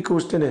 people, free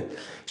course dinner.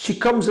 She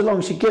comes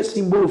along, she gets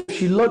involved,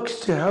 she likes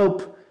to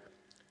help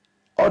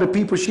other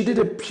people. She did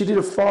a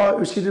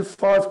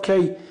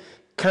 5K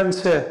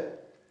cancer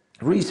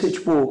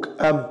research walk.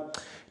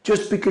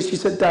 Just because she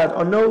said, Dad,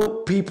 I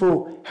know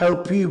people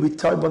help you with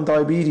type 1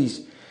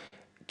 diabetes.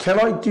 Can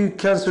I do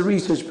cancer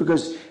research?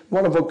 Because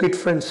one of our good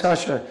friends,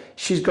 Sasha,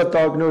 she's got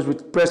diagnosed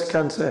with breast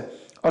cancer.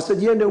 I said,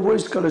 yeah, no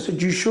worries, Scott. I said,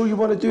 you sure you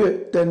want to do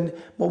it? Then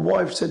my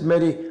wife said,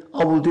 Mehdi,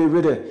 I will do it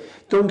with her.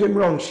 Don't get me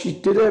wrong, she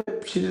did a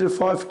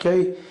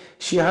 5K.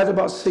 She had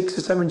about 6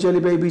 or 7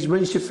 jelly babies.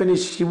 When she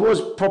finished, she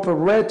was proper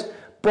red,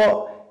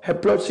 but her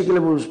blood sugar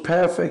level was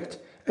perfect.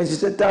 And she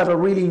said, Dad, I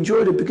really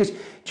enjoyed it, because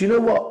do you know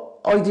what?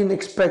 I didn't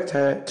expect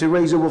her to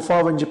raise over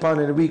 £500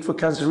 in a week for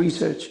cancer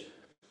research.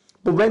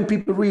 But when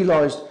people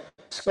realised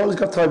Scarlett's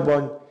got type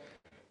 1,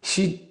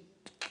 she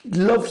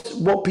loves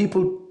what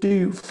people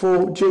do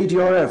for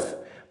JDRF,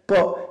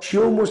 but she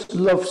almost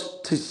loves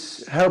to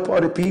help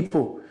other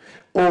people,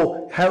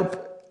 or help,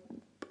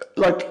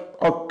 like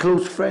our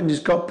close friend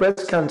who's got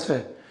breast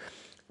cancer,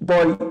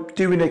 by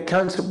doing a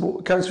cancer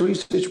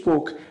research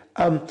walk.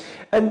 And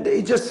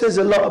it just says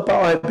a lot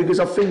about her, because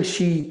I think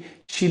she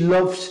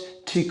loves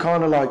to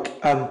kind of like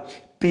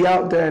be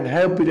out there and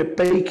help with the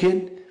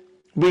baking.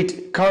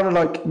 With kind of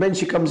like, when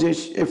she comes here,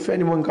 if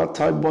anyone got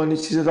type 1,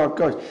 she says, oh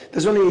gosh,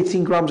 there's only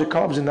 18 grams of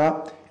carbs in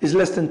that. It's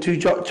less than 2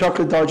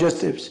 chocolate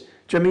digestives.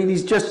 Do you know what I mean?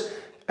 It's just,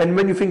 and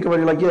when you think about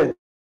it, like, yeah,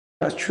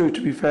 that's true,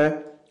 to be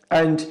fair.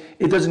 And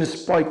it doesn't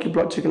spike your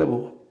blood sugar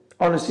level,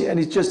 honestly. And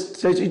it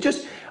just,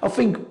 I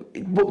think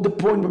what the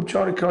point I'm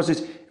trying to cross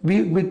is,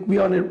 we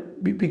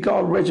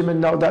got a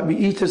regimen now that we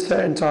eat a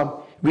certain time,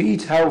 we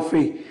eat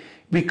healthy.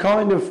 We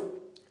kind of,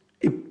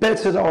 it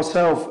bettered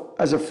ourselves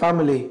as a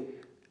family,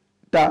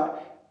 that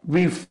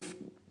we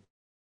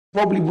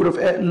probably would have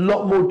ate a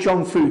lot more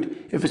junk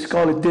food if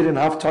Scarlett didn't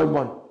have type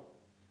 1.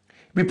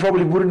 We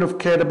probably wouldn't have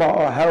cared about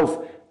our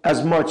health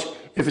as much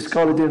if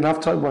Scarlett didn't have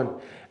type 1.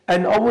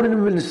 And I wouldn't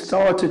have even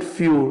started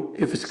Fuel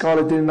if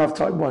Scarlett didn't have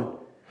type 1.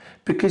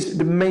 Because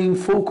the main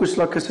focus,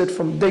 like I said,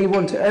 from day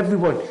one to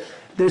everyone,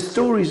 there's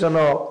stories is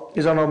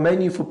on our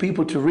menu for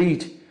people to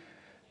read.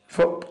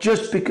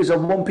 Just because I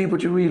want people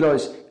to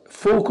realise,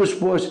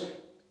 focus was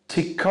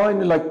to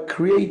kind of like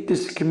create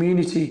this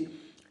community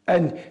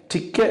and to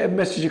get a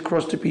message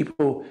across to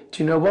people.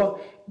 Do you know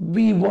what?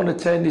 We want to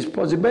turn this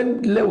positive.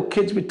 When little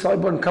kids with type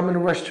 1 come in a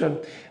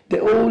restaurant, they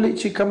all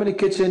literally come in the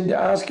kitchen, they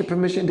ask for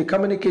permission, they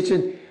come in the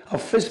kitchen, I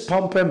fist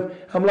pump them.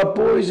 I'm like,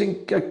 boys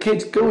and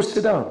kids, go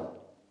sit down.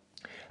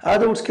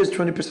 Adults get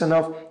 20%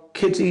 off,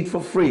 kids eat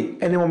for free,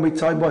 anyone with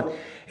type 1.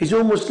 It's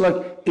almost like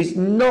it's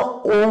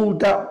not all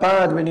that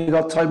bad when you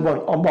got type 1.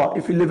 Or what,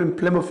 if you live in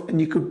Plymouth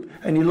and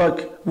you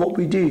like what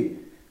we do.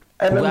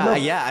 And well,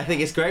 yeah, I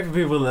think it's great for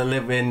people that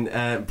live in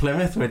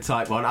Plymouth with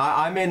type 1.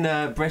 I'm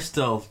in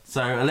Bristol,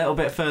 so a little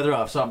bit further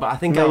up. So, but I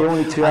think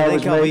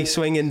I'll be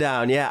swinging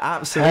down. Yeah,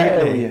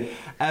 absolutely.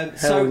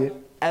 Hell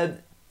yeah.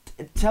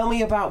 tell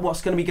me about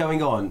what's going to be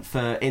going on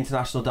for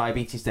International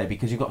Diabetes Day,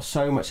 because you've got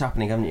so much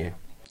happening, haven't you?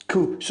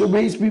 Cool. So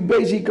we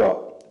basically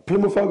got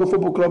Plymouth Argyle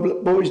Football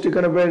Club boys. They're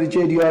going to wear the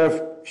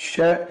JDRF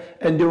shirt,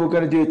 and they were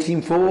going to do a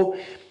team 4.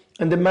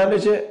 And the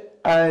manager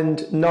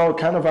and Noel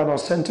Canavan, our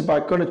centre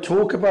back, going to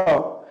talk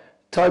about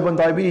type 1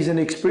 diabetes and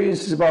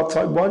experiences about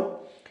type 1.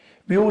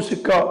 We also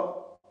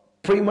got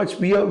pretty much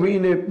we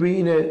in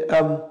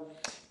a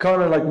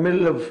kind of like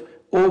middle of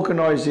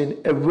organising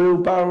a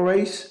wheelbarrow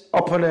race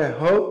up on a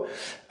hill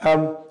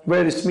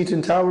where the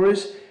Smeaton Tower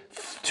is,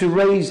 to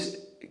raise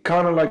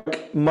kind of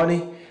like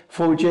money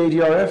for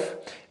JDRF.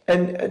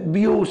 And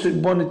we also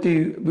want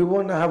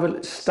to have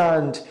a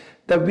stand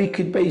that we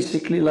could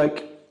basically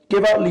like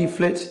give out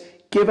leaflets,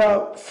 give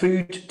out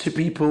food to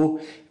people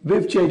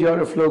with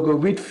JDRF logo,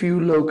 with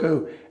Fuel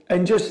logo,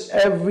 and just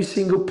every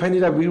single penny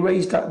that we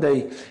raise that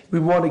day, we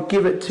want to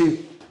give it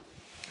to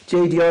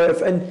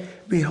JDRF, and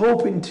we're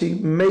hoping to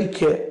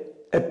make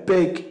it a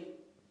big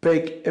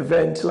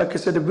event. Like I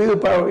said, the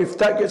wheelbarrow, if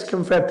that gets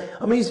confirmed,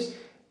 I mean,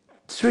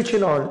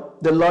 switching on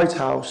the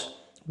lighthouse,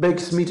 big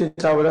Smeaton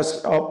Tower,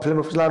 that's our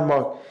Plymouth's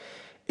landmark,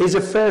 is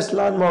the first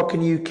landmark in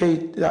the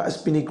UK that has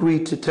been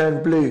agreed to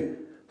turn blue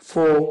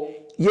for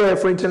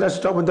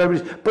international type 1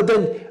 diabetes. But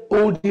then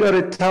all the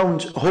other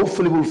towns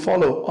hopefully will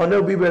follow. I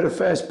know we were the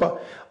first,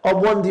 but I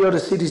want the other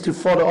cities to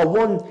follow. I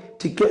want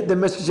to get the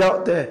message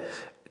out there,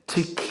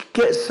 to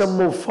get some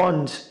more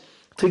funds,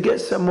 to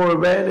get some more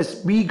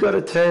awareness. We got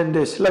to turn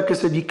this. Like I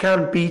said, you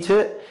can't beat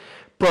it,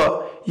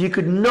 but you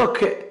could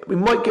knock it. We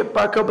might get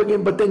back up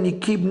again, but then you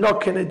keep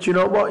knocking it. Do you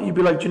know what? You'd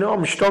be like, do you know,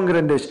 I'm stronger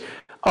than this.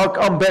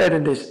 I'm better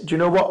than this. Do you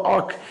know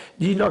what?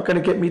 You're not going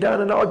to get me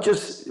down. And I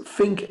just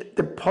think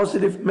the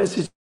positive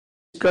message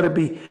has got to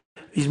be,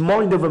 is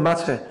mind over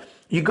matter.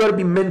 You got to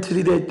be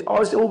mentally there.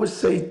 I always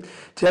say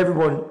to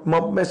everyone,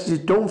 my message is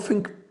don't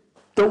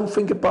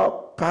think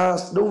about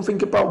past. Don't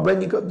think about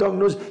when you got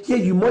diagnosed. Yeah,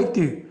 you might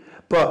do,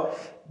 but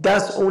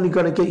that's only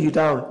going to get you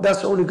down.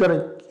 That's only going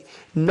to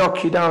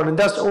knock you down, and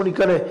that's only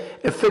going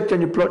to affect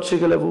on your blood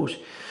sugar levels.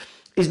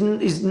 It's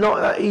not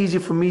that easy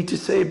for me to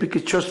say,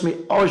 because trust me,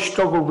 I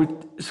struggle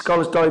with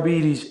Scarlett's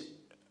diabetes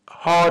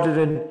harder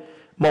than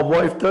my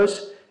wife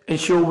does, and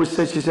she always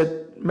says, she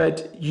said,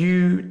 Med,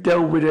 you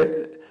dealt with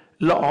it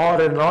a lot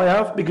harder than I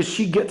have, because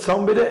she gets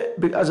on with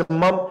it. But as a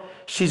mum,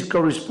 she's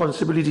got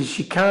responsibilities.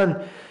 She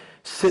can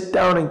sit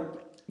down and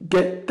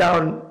get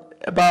down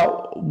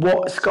about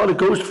what Scarlett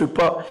goes through,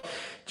 but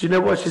do you know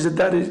what? She's a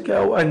daddy's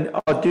girl, and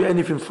I'll do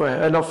anything for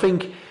her. And I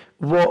think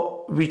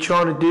what we're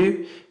trying to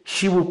do,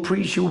 she will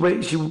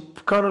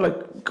kind of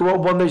like grow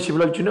up one day, she'll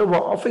be like, do you know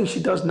what? I think she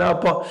does now,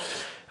 but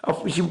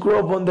she'll grow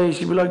up one day,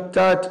 she'll be like,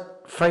 Dad,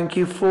 thank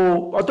you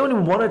for, I don't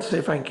even want her to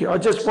say thank you. I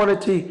just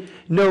wanted to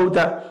know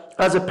that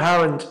as a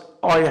parent,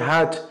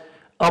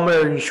 I'm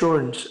her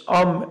insurance.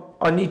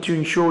 I need to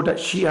ensure that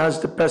she has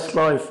the best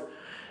life.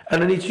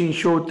 And I need to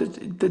ensure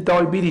that the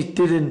diabetes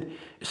didn't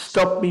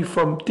stop me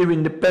from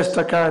doing the best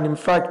I can. In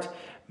fact,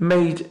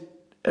 made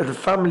a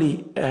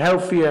family a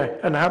healthier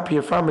and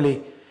happier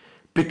family,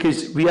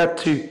 because we had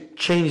to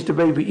change the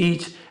way we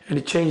eat and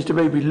to change the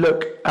way we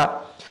look at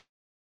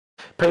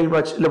pretty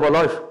much live our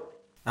life.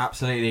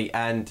 Absolutely,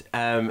 and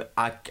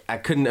I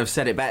couldn't have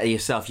said it better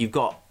yourself. You've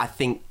got, I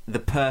think, the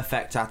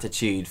perfect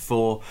attitude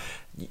for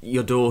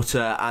your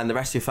daughter and the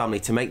rest of your family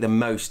to make the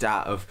most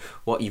out of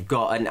what you've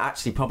got, and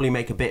actually probably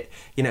make a bit,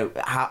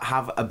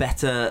 have a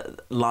better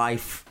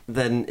life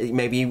than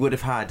maybe you would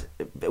have had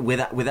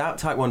without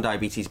type 1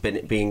 diabetes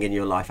being in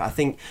your life. I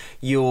think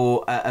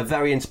you're a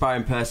very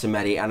inspiring person,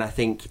 Mehdi, and I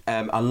think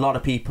a lot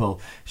of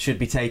people should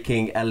be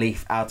taking a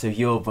leaf out of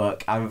your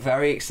book. I'm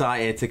very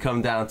excited to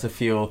come down to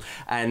Fuel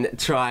and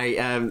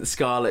try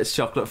Scarlett's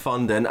chocolate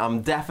fondant.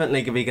 I'm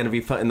definitely going to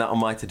be putting that on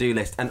my to-do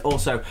list, and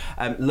also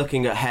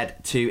looking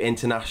ahead to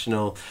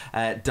International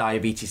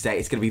Diabetes Day.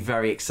 It's going to be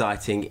very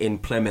exciting in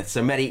Plymouth.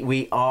 So Mehdi,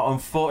 we are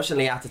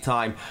unfortunately out of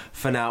time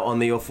for now on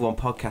the All for One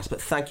podcast,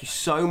 but thank you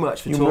so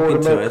much for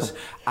talking to us,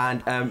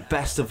 and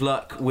best of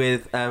luck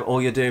with all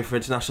you're doing for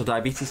International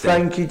Diabetes Day.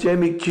 Thank you,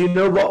 Jamie. Do you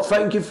know what?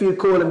 Thank you for your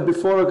call. And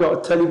before I go,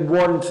 I'll tell you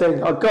one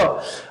thing. I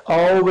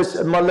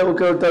always, my little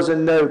girl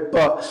doesn't know,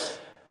 but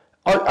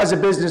as a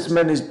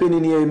businessman who's been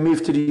in here,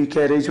 moved to the UK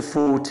at the age of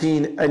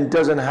 14 and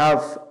doesn't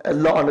have a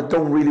lot, and I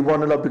don't really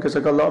want a lot because I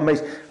got a lot of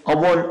mates. I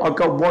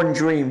got one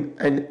dream,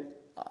 and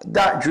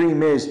that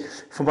dream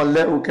is for my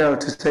little girl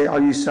to say, I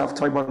used to have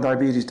type 1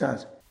 diabetes,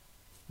 Dad.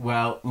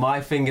 Well,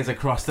 my fingers are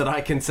crossed that I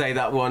can say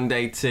that one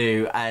day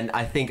too, and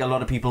I think a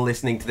lot of people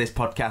listening to this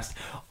podcast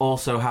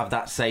also have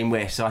that same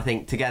wish. So I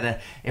think together,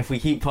 if we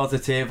keep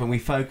positive and we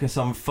focus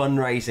on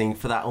fundraising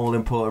for that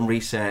all-important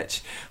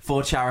research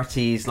for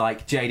charities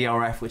like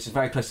JDRF, which is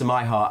very close to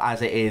my heart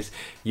as it is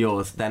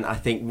yours, then I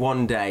think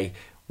one day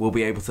we'll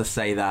be able to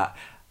say that.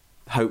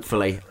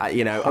 Hopefully,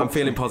 I'm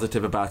feeling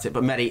positive about it.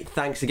 But Mehdi,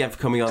 thanks again for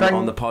coming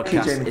on the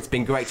podcast. It's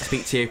been great to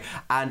speak to you,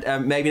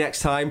 and maybe next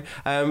time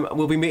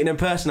we'll be meeting in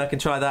person. I can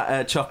try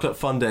that chocolate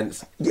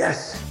fondant.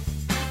 Yes.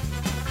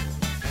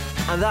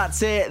 And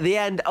that's it, the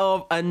end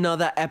of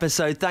another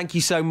episode. Thank you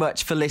so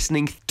much for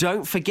listening.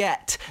 Don't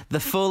forget the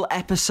full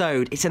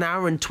episode. It's an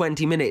hour and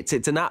 20 minutes.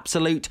 It's an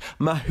absolute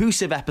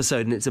massive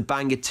episode, and it's a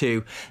banger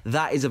too.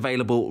 That is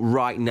available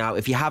right now.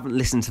 If you haven't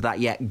listened to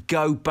that yet,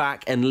 go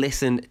back and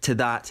listen to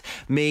that.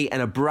 Me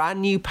and a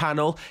brand new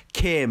panel,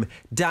 Kim,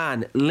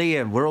 Dan,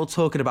 Liam, we're all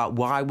talking about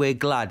why we're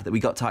glad that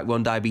we got type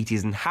 1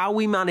 diabetes and how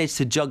we managed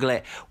to juggle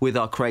it with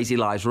our crazy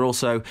lives. We're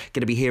also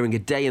going to be hearing a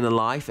day in the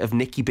life of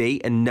Nikki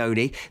B and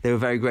Noni. They were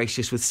very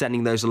gracious with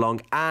sending those along,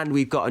 and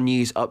we've got a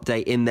news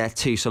update in there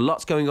too. So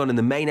lots going on in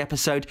the main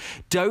episode.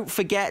 Don't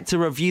forget to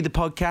review the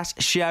podcast,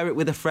 share it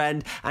with a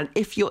friend, and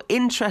if you're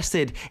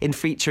interested in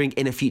featuring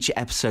in a future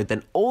episode,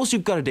 then all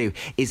you've got to do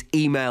is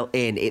email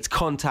in. It's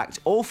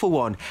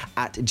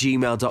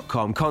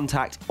contactallfor1@gmail.com.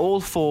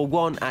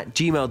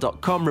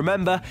 Contactallfor1@gmail.com.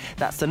 Remember,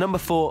 that's the number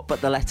 4 but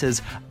the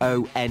letters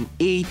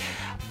ONE.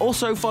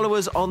 Also, follow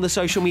us on the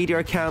social media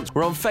accounts.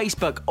 We're on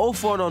Facebook, All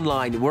For One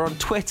Online. We're on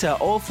Twitter,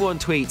 All For One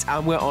Tweets.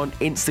 And we're on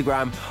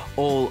Instagram,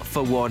 All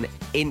For One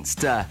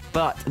Insta.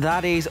 But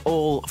that is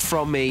all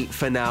from me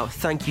for now.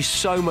 Thank you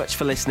so much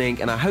for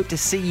listening, and I hope to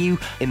see you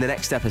in the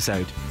next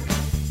episode.